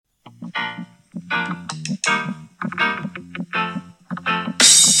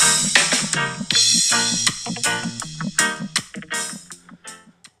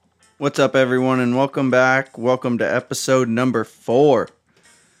What's up, everyone, and welcome back. Welcome to episode number 4.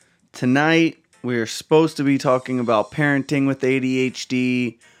 Tonight, we are supposed to be talking about parenting with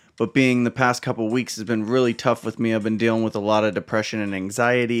ADHD, but being the past couple weeks has been really tough with me. I've been dealing with a lot of depression and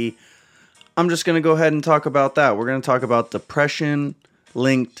anxiety. I'm just going to go ahead and talk about that. We're going to talk about depression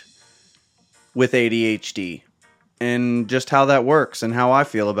linked with ADHD and just how that works and how I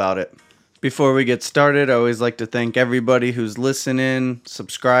feel about it. Before we get started, I always like to thank everybody who's listening,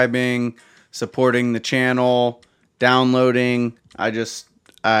 subscribing, supporting the channel, downloading. I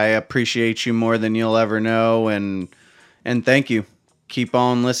appreciate you more than you'll ever know, and thank you. Keep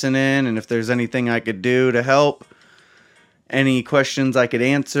on listening, and if there's anything I could do to help, any questions I could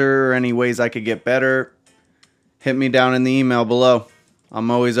answer, or any ways I could get better, hit me down in the email below.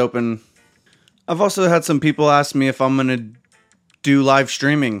 I'm always open. I've also had some people ask me if I'm going to do live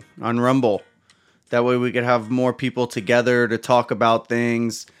streaming on Rumble. That way we could have more people together to talk about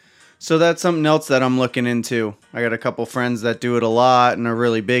things. So that's something else that I'm looking into. I got a couple friends that do it a lot and are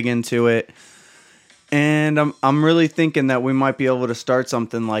really big into it. And I'm really thinking that we might be able to start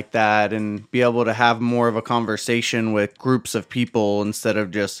something like that and be able to have more of a conversation with groups of people instead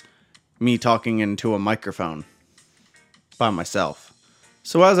of just me talking into a microphone by myself.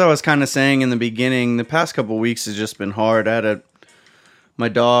 So as I was kind of saying in the beginning, the past couple weeks has just been hard. I had my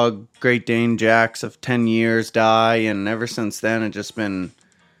dog, Great Dane Jax, of 10 years die, and ever since then it's just been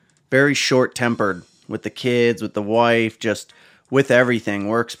very short-tempered with the kids, with the wife, just with everything.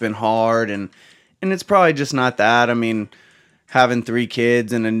 Work's been hard, and it's probably just not that. I mean, having 3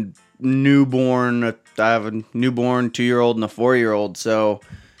 kids and a newborn, I have a newborn 2-year-old and a 4-year-old, so,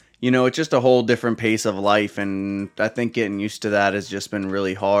 it's just a whole different pace of life, and I think getting used to that has just been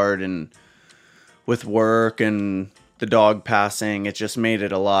really hard, and with work and the dog passing, it just made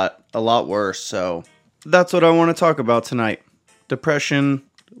it a lot worse. So that's what I want to talk about tonight. Depression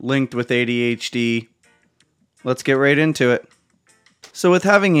linked with ADHD. Let's get right into it. So with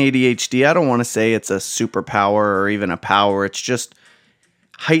having ADHD, I don't want to say it's a superpower or even a power. It's just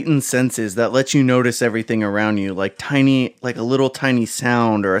heightened senses that let you notice everything around you, like a little tiny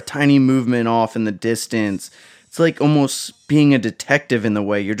sound or a tiny movement off in the distance. It's like almost being a detective in the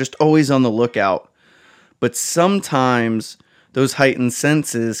way. You're just always on the lookout. But sometimes those heightened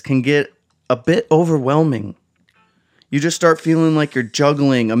senses can get a bit overwhelming. You just start feeling like you're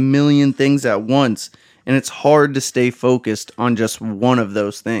juggling a million things at once, and it's hard to stay focused on just one of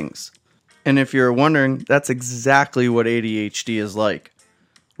those things. And if you're wondering, that's exactly what ADHD is like,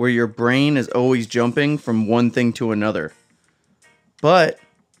 where your brain is always jumping from one thing to another. But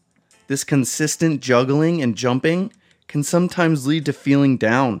this consistent juggling and jumping can sometimes lead to feeling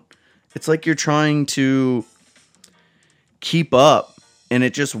down. It's like you're trying to keep up, and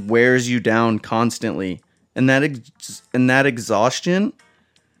it just wears you down constantly. And that exhaustion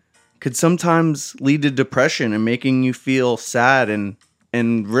could sometimes lead to depression and making you feel sad and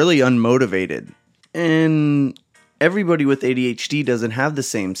really unmotivated. And everybody with ADHD doesn't have the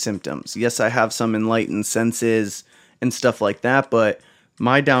same symptoms. Yes, I have some enlightened senses and stuff like that, but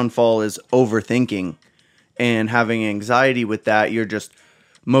my downfall is overthinking and having anxiety with that.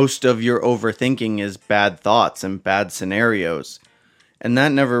 Most of your overthinking is bad thoughts and bad scenarios. And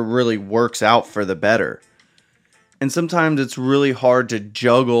that never really works out for the better. And sometimes it's really hard to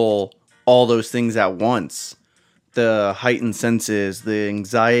juggle all those things at once. The heightened senses, the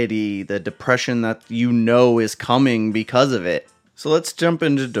anxiety, the depression that is coming because of it. So let's jump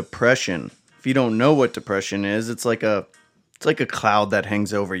into depression. If you don't know what depression is, it's like a cloud that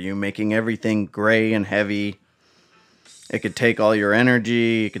hangs over you, making everything gray and heavy. It could take all your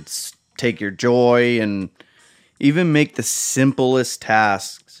energy, it could take your joy, and even make the simplest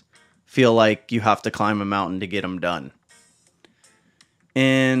tasks feel like you have to climb a mountain to get them done.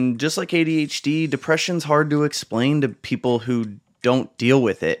 And just like ADHD, depression's hard to explain to people who don't deal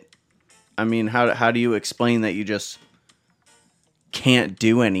with it. I mean, how do you explain that you just can't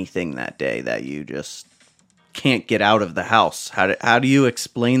do anything that day, that you just can't get out of the house? How do you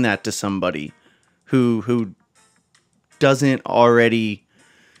explain that to somebody who doesn't already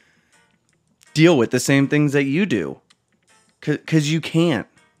deal with the same things that you do? Because you can't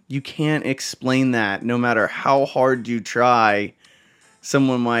explain that. No matter how hard you try,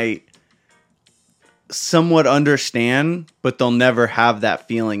 someone might somewhat understand, but they'll never have that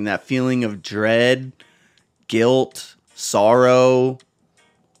feeling of dread, guilt, sorrow,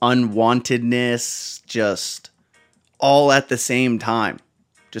 unwantedness, just all at the same time.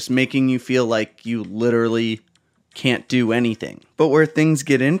 Just making you feel like you literally can't do anything. But where things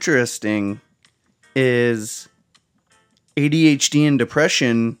get interesting is ADHD and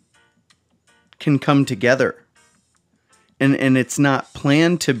depression can come together. And it's not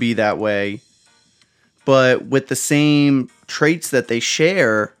planned to be that way, but with the same traits that they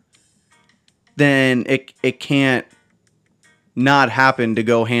share, then it can't not happen to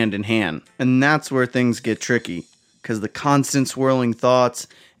go hand in hand. And that's where things get tricky, because the constant swirling thoughts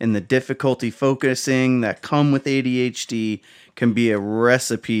and the difficulty focusing that come with ADHD can be a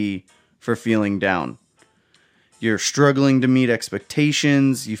recipe for feeling down. You're struggling to meet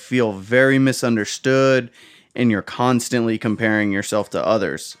expectations, you feel very misunderstood, and you're constantly comparing yourself to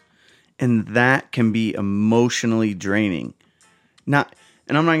others. And that can be emotionally draining.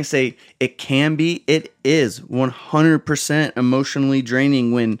 And I'm not going to say it can be, it is 100% emotionally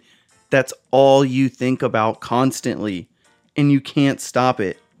draining when that's all you think about constantly and you can't stop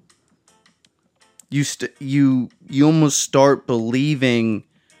it. You almost start believing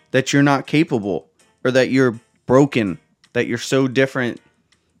that you're not capable, or that you're broken, that you're so different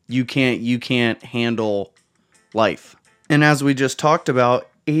you can't handle life. And as we just talked about,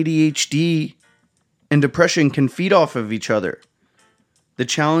 ADHD and depression can feed off of each other. The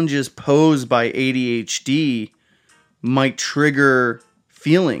challenges posed by ADHD might trigger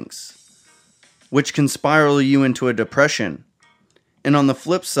feelings, which can spiral you into a depression. And on the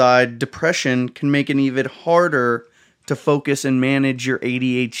flip side, depression can make it even harder to focus and manage your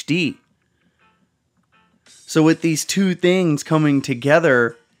ADHD. So with these two things coming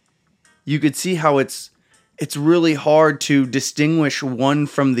together, you could see how it's really hard to distinguish one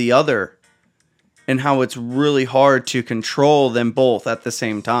from the other, and how it's really hard to control them both at the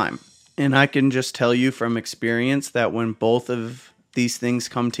same time. And I can just tell you from experience that when both of these things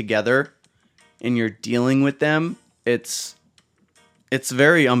come together and you're dealing with them, it's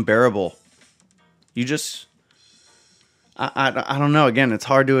very unbearable. You just, I don't know, again, it's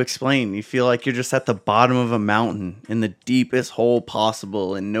hard to explain. You feel like you're just at the bottom of a mountain in the deepest hole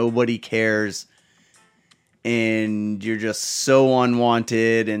possible and nobody cares. And you're just so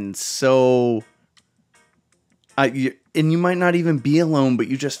unwanted and so... and you might not even be alone, but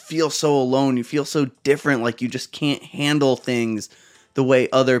you just feel so alone. You feel so different, like you just can't handle things the way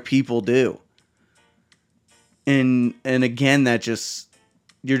other people do. And again,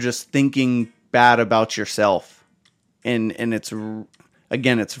 you're just thinking bad about yourself. And it's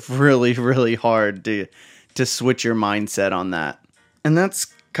really, really hard to switch your mindset on that. And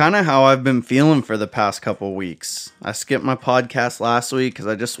that's kind of how I've been feeling for the past couple weeks. I skipped my podcast last week because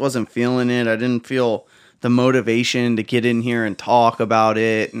I just wasn't feeling it. I didn't feel the motivation to get in here and talk about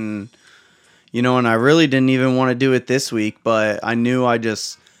it. And I really didn't even want to do it this week, but I knew I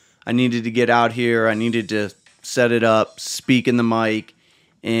needed to get out here. I needed to set it up, speak in the mic,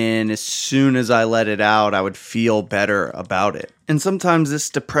 and as soon as I let it out, I would feel better about it. And sometimes this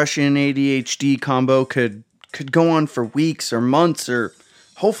depression ADHD combo could go on for weeks or months, or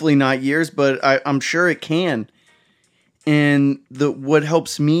hopefully not years, but I'm sure it can. And what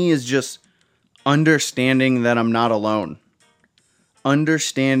helps me is just understanding that I'm not alone.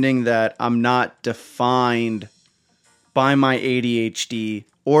 Understanding that I'm not defined by my ADHD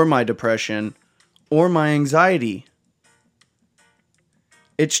or my depression or my anxiety.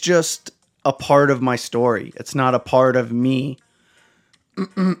 It's just a part of my story. It's not a part of me.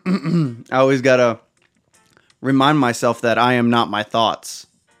 I always gotta remind myself that I am not my thoughts.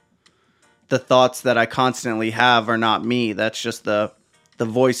 The thoughts that I constantly have are not me. That's just the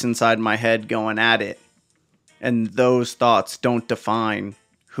voice inside my head going at it. And those thoughts don't define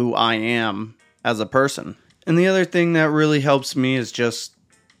who I am as a person. And the other thing that really helps me is just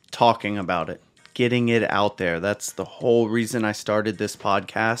talking about it. Getting it out there. That's the whole reason I started this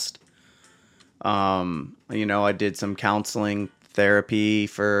podcast. I did some counseling therapy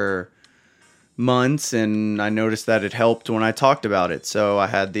for months, and I noticed that it helped when I talked about it. So I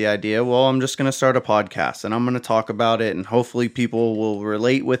had the idea, well, I'm just going to start a podcast and I'm going to talk about it, and hopefully people will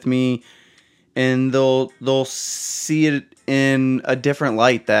relate with me and they'll see it in a different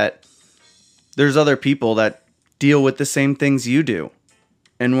light, that there's other people that deal with the same things you do.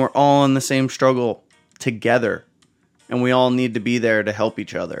 And we're all in the same struggle together. And we all need to be there to help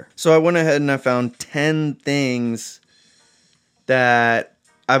each other. So I went ahead and I found 10 things that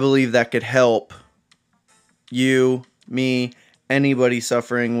I believe that could help you, me, anybody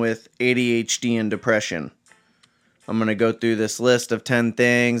suffering with ADHD and depression. I'm going to go through this list of 10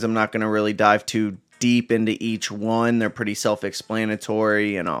 things. I'm not going to really dive too deep into each one. They're pretty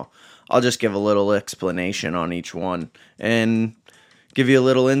self-explanatory, and I'll just give a little explanation on each one and give you a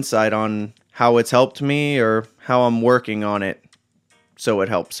little insight on how it's helped me or how I'm working on it so it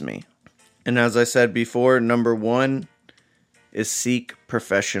helps me. And as I said before, number one is seek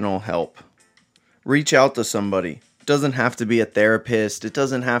professional help. Reach out to somebody. It doesn't have to be a therapist. It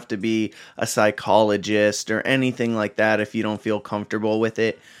doesn't have to be a psychologist or anything like that if you don't feel comfortable with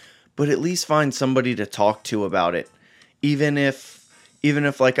it. But at least find somebody to talk to about it. Even if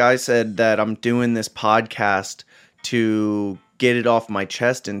like I said, that I'm doing this podcast to get it off my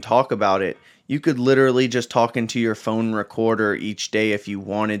chest and talk about it, you could literally just talk into your phone recorder each day if you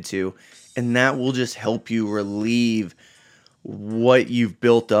wanted to, and that will just help you relieve what you've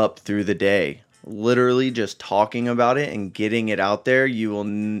built up through the day. Literally just talking about it and getting it out there,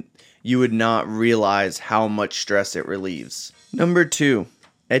 you would not realize how much stress it relieves. Number 2,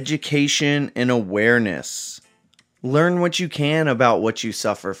 education and awareness. Learn what you can about what you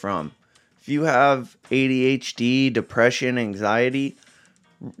suffer from. If you have ADHD, depression, anxiety,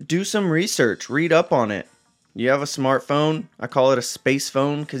 do some research. Read up on it. You have a smartphone. I call it a space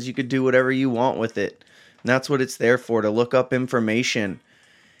phone because you could do whatever you want with it. And that's what it's there for, to look up information.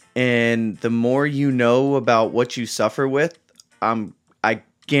 And the more you know about what you suffer with, I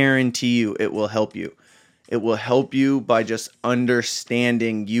guarantee you it will help you. It will help you by just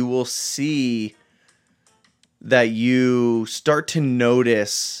understanding. You will see that you start to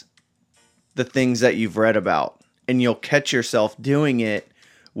notice the things that you've read about, and you'll catch yourself doing it,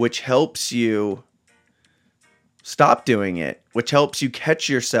 which helps you stop doing it, which helps you catch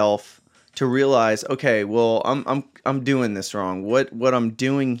yourself to realize, okay, well, I'm doing this wrong. What I'm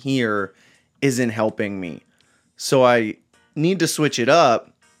doing here isn't helping me. So I need to switch it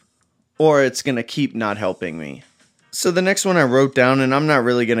up, or it's going to keep not helping me. So the next one I wrote down, and I'm not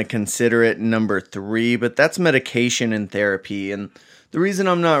really going to consider it number 3, but that's medication and therapy. And the reason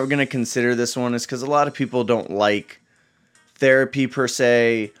I'm not going to consider this one is because a lot of people don't like therapy per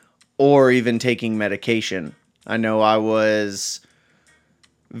se, or even taking medication. I know I was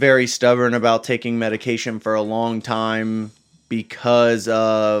very stubborn about taking medication for a long time because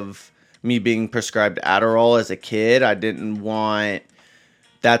of me being prescribed Adderall as a kid. I didn't want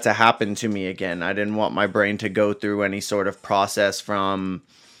that to happen to me again. I didn't want my brain to go through any sort of process from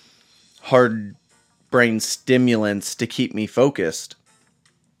hard brain stimulants to keep me focused.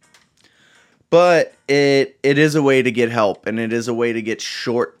 But it is a way to get help, and it is a way to get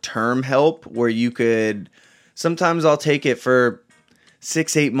short-term help where you could, sometimes I'll take it for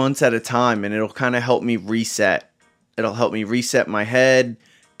 6-8 months at a time, and it'll kind of help me reset. It'll help me reset my head,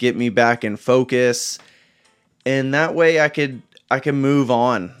 get me back in focus, and that way I can move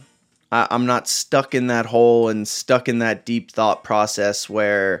on. I'm not stuck in that hole and stuck in that deep thought process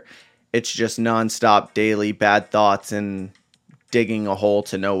where it's just nonstop daily bad thoughts and digging a hole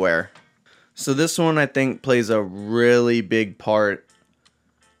to nowhere. So this one I think plays a really big part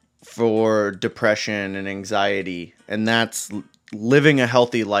for depression and anxiety, and that's living a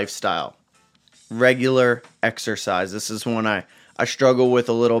healthy lifestyle. Regular exercise. This is one I struggle with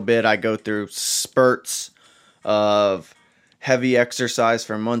a little bit. I go through spurts of heavy exercise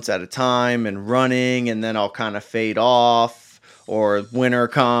for months at a time and running, and then I'll kind of fade off, or winter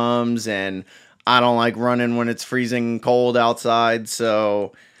comes and I don't like running when it's freezing cold outside.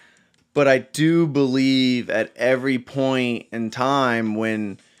 But I do believe at every point in time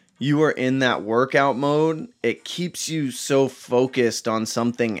when you are in that workout mode, it keeps you so focused on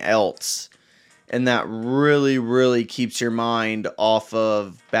something else. And that really, really keeps your mind off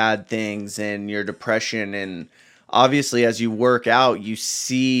of bad things and your depression. And obviously, as you work out, you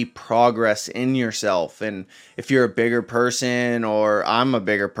see progress in yourself. And if you're a bigger person, or I'm a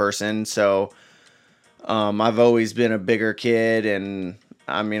bigger person, so I've always been a bigger kid, and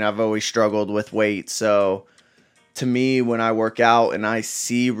I've always struggled with weight. So to me, when I work out and I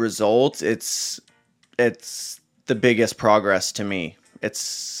see results, it's the biggest progress to me.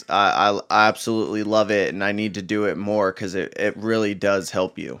 I absolutely love it, and I need to do it more because it really does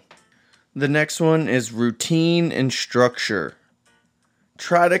help you. The next one is routine and structure.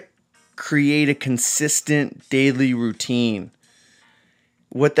 Try to create a consistent daily routine.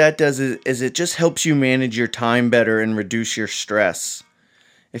 What that does is it just helps you manage your time better and reduce your stress.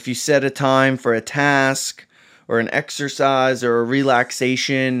 If you set a time for a task or an exercise or a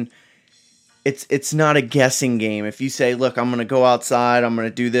relaxation, it's not a guessing game. If you say, look, I'm going to go outside, I'm going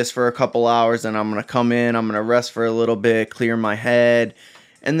to do this for a couple hours, and I'm going to come in, I'm going to rest for a little bit, clear my head,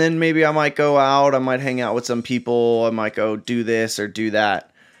 and then maybe I might go out, I might hang out with some people, I might go do this or do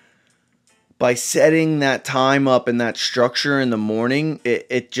that. By setting that time up and that structure in the morning,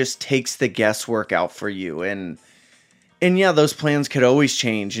 it just takes the guesswork out for you. And yeah, those plans could always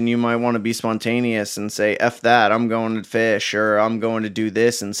change, and you might want to be spontaneous and say, F that, I'm going to fish, or I'm going to do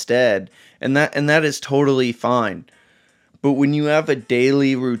this instead. And that is totally fine. But when you have a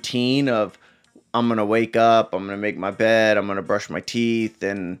daily routine of, I'm going to wake up, I'm going to make my bed, I'm going to brush my teeth,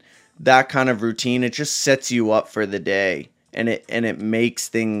 and that kind of routine, it just sets you up for the day, and it makes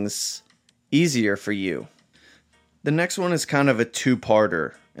things easier for you. The next one is kind of a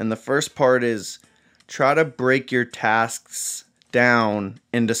two-parter, and the first part is try to break your tasks down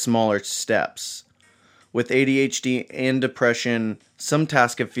into smaller steps. With ADHD and depression, some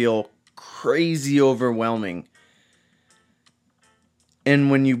tasks can feel crazy overwhelming.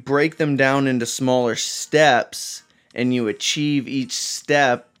 And when you break them down into smaller steps and you achieve each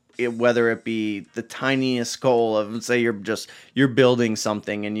step, whether it be the tiniest goal of, say you're building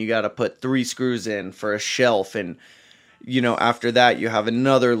something and you got to put 3 screws in for a shelf, and after that you have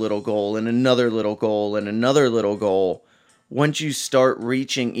another little goal and another little goal and another little goal. Once you start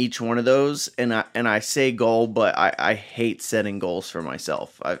reaching each one of those, and I say goal, but I hate setting goals for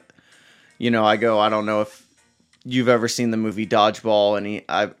myself. I don't know if you've ever seen the movie Dodgeball, and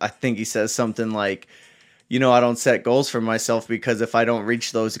I think he says something like, I don't set goals for myself because if I don't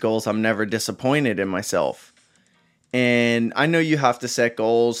reach those goals, I'm never disappointed in myself. And I know you have to set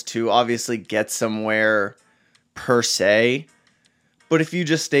goals to obviously get somewhere per se, but if you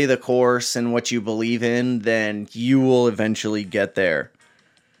just stay the course and what you believe in, then you will eventually get there.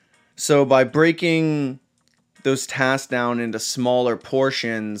 So by breaking those tasks down into smaller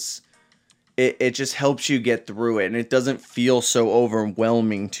portions, it just helps you get through it, and it doesn't feel so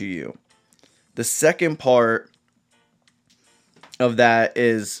overwhelming to you. The second part of that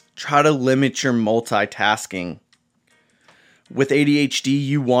is try to limit your multitasking. With ADHD,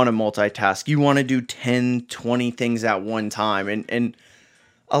 you want to multitask. You want to do 10, 20 things at one time. And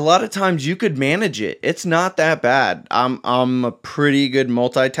a lot of times you could manage it. It's not that bad. I'm a pretty good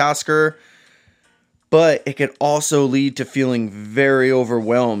multitasker, but it could also lead to feeling very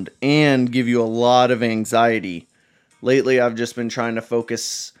overwhelmed and give you a lot of anxiety. Lately, I've just been trying to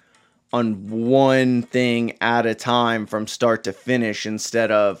focus on one thing at a time from start to finish instead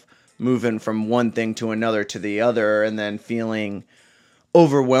of moving from one thing to another to the other and then feeling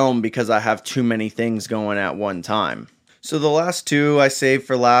overwhelmed because I have too many things going at one time. So the last two I saved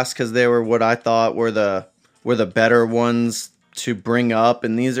for last because they were what I thought were the better ones to bring up,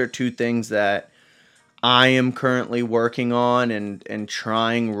 and these are two things that I am currently working on and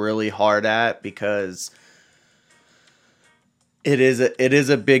trying really hard at, because it is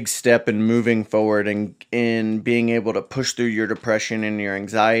a big step in moving forward and in being able to push through your depression and your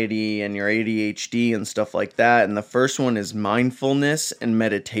anxiety and your ADHD and stuff like that. And the first one is mindfulness and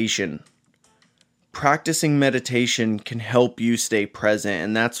meditation. Practicing meditation can help you stay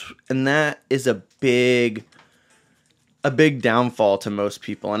present, and that is a big downfall to most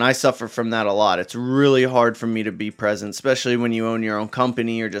people, and I suffer from that a lot. It's really hard for me to be present, especially when you own your own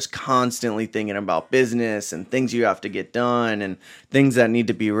company. You're just constantly thinking about business and things you have to get done and things that need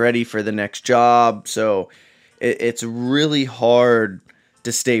to be ready for the next job. So it's really hard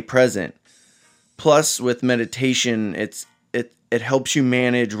to stay present. Plus, with meditation, it helps you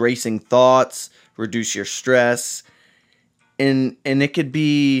manage racing thoughts, reduce your stress, and it could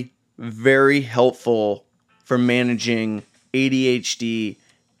be very helpful for managing ADHD,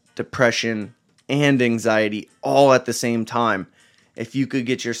 depression, and anxiety all at the same time. If you could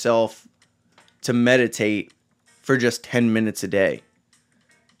get yourself to meditate for just 10 minutes a day.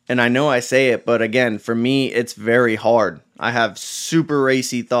 And I know I say it, but again, for me, it's very hard. I have super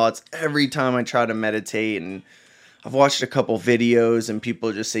racy thoughts every time I try to meditate, and I've watched a couple videos and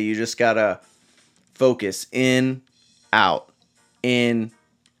people just say you just gotta focus in, out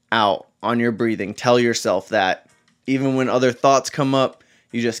on your breathing. Tell yourself that. Even when other thoughts come up,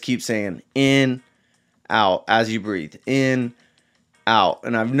 you just keep saying in, out as you breathe. In, out.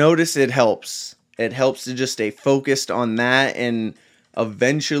 And I've noticed it helps. It helps to just stay focused on that, and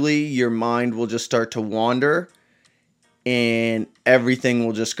eventually your mind will just start to wander and everything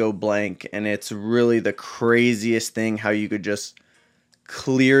will just go blank. And it's really the craziest thing how you could just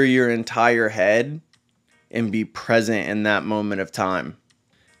clear your entire head and be present in that moment of time.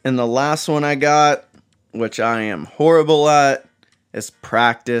 And the last one I got, which I am horrible at, is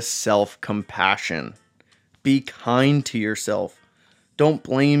practice self-compassion. Be kind to yourself. Don't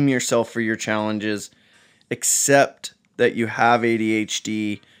blame yourself for your challenges. Accept that you have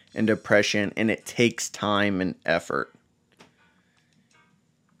ADHD and depression, and it takes time and effort.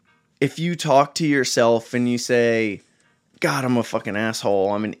 If you talk to yourself and you say, God, I'm a fucking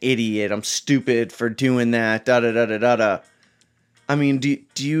asshole, I'm an idiot, I'm stupid for doing that, da-da-da-da-da-da. I mean, do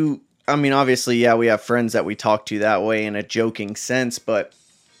you... I mean, obviously, yeah, we have friends that we talk to that way in a joking sense, but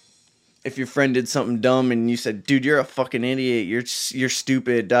if your friend did something dumb and you said, dude, you're a fucking idiot, you're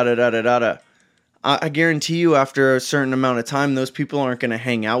stupid, da-da-da-da-da-da. I guarantee you after a certain amount of time, those people aren't going to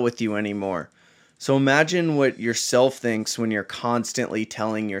hang out with you anymore. So imagine what yourself thinks when you're constantly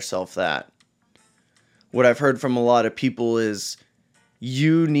telling yourself that. What I've heard from a lot of people is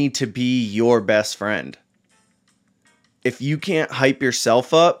you need to be your best friend. If you can't hype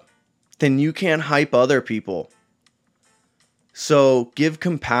yourself up, then you can't hype other people. So give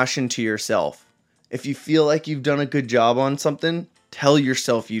compassion to yourself. If you feel like you've done a good job on something, tell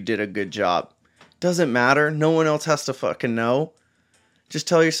yourself you did a good job. Doesn't matter. No one else has to fucking know. Just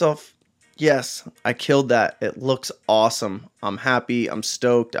tell yourself, yes, I killed that. It looks awesome. I'm happy. I'm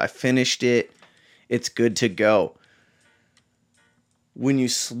stoked. I finished it. It's good to go. When you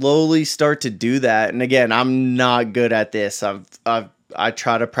slowly start to do that, and again, I'm not good at this. I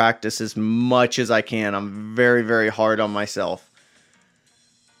try to practice as much as I can. I'm very, very hard on myself.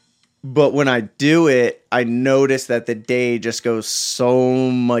 But when I do it, I notice that the day just goes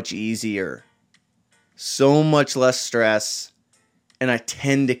so much easier. So much less stress. And I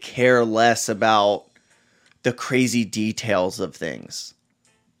tend to care less about the crazy details of things.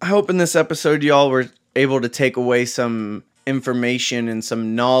 I hope in this episode y'all were able to take away some information and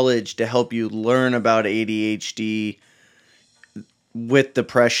some knowledge to help you learn about ADHD with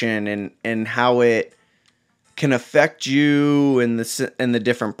depression and how it can affect you and the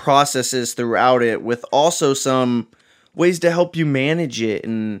different processes throughout it, with also some ways to help you manage it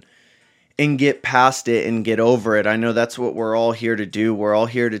and get past it and get over it. I know that's what we're all here to do. We're all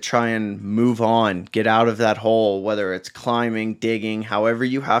here to try and move on, get out of that hole, whether it's climbing, digging, however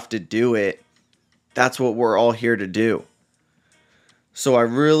you have to do it. That's what we're all here to do. So I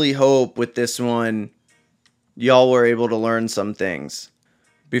really hope with this one, y'all were able to learn some things.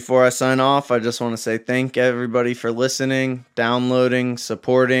 Before I sign off, I just want to say thank everybody for listening, downloading,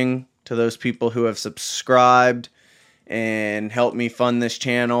 supporting, to those people who have subscribed and helped me fund this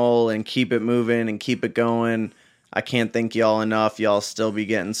channel and keep it moving and keep it going. I can't thank y'all enough. Y'all still be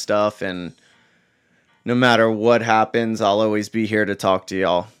getting stuff, and no matter what happens, I'll always be here to talk to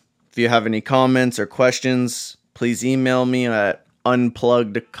y'all. If you have any comments or questions, please email me at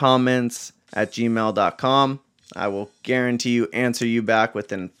unpluggedcomments@gmail.com. I will guarantee you answer you back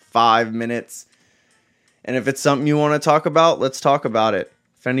within 5 minutes. And if it's something you want to talk about, let's talk about it.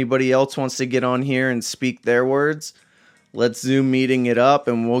 If anybody else wants to get on here and speak their words, let's Zoom meeting it up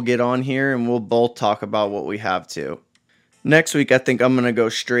and we'll get on here and we'll both talk about what we have to. Next week, I think I'm going to go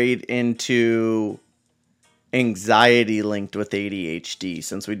straight into anxiety linked with ADHD.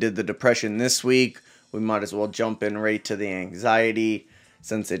 Since we did the depression this week, we might as well jump in right to the anxiety,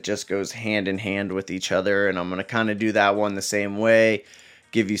 since it just goes hand in hand with each other. And I'm going to kind of do that one the same way,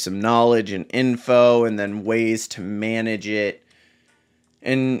 give you some knowledge and info and then ways to manage it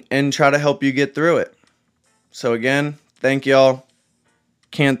and try to help you get through it. So again, thank y'all.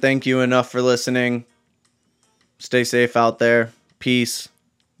 Can't thank you enough for listening. Stay safe out there. Peace.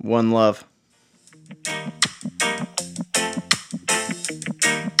 One love.